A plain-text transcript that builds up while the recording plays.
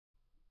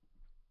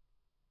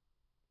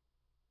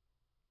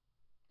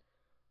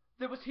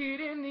There was heat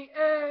in the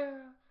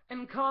air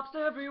and cops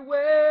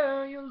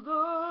everywhere you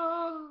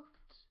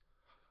looked.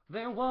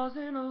 There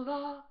wasn't a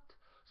lot,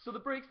 so the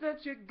breaks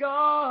that you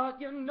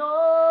got, you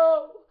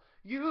know,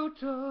 you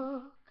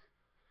took.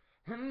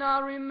 And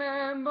I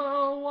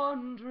remember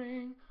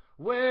wondering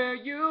where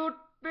you'd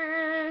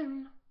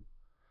been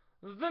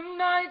the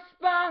night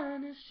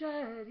Spanish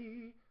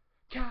Eddie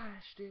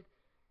cashed it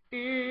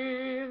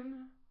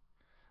in.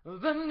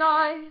 The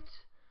night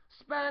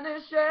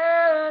Spanish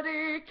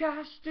Eddie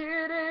cashed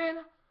it in.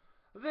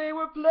 They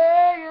were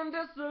playing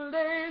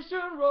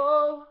Desolation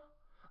Row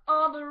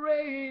on the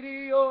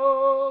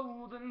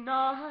radio. The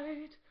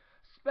night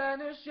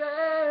Spanish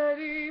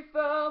Eddie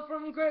fell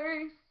from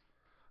grace,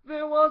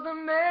 there was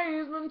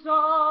amazement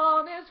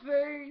on his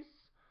face.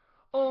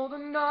 Oh, the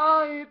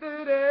night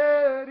that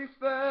Eddie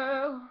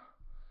fell,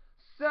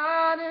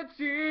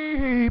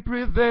 sanity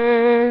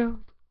prevailed.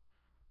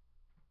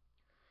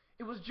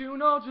 It was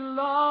June or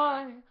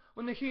July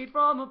when the heat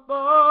from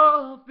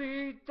above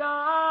beat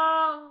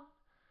down.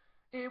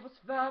 It was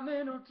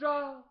famine or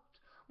drought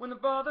when the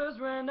brothers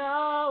ran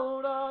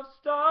out of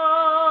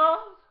stuff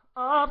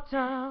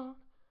uptown.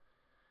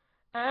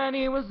 And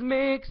he was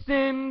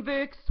mixing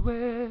Vicks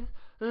with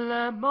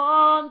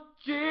lemon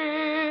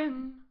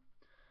gin.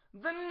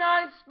 The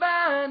night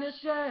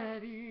Spanish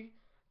Eddie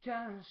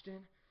cashed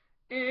it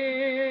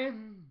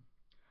in.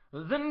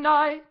 The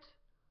night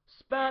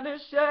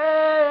Spanish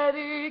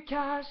Eddie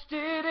cashed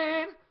it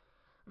in.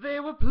 They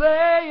were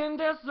playing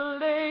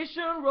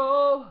Desolation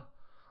Row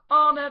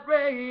on that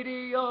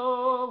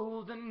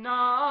radio. The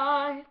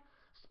night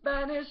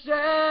Spanish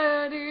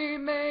Eddie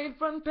made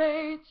front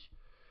page.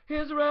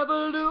 His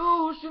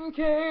revolution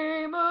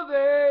came of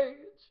age.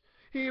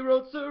 He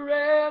wrote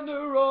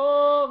surrender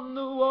on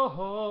the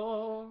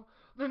wall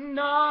the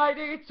night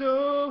he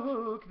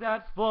took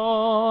that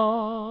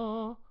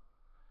fall.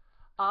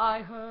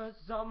 I heard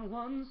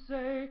someone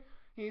say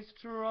he's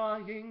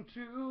trying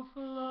to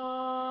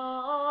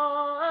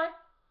fly,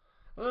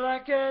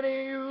 like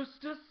Eddie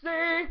used to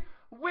say,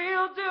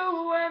 we'll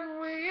do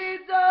when we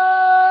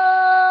die.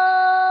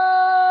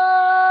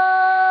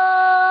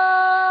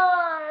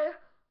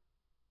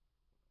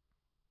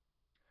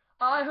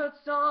 I heard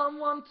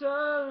someone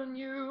turn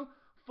you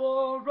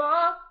for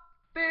a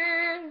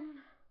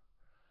spin.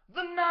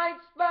 The night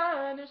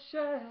Spanish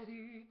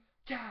Eddie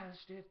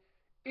cashed it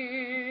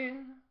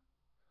in.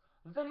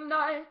 The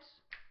night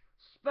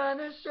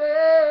Spanish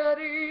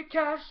Eddie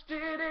cashed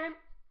it in.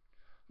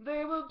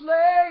 They were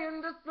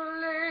playing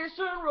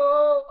Desolation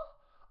Row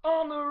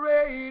on the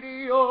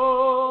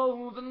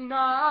radio. The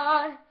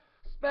night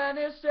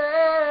Spanish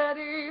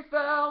Eddie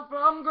fell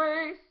from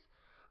grace,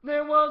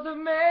 there was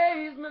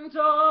amazement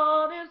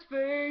on his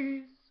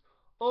face.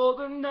 Oh,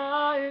 the night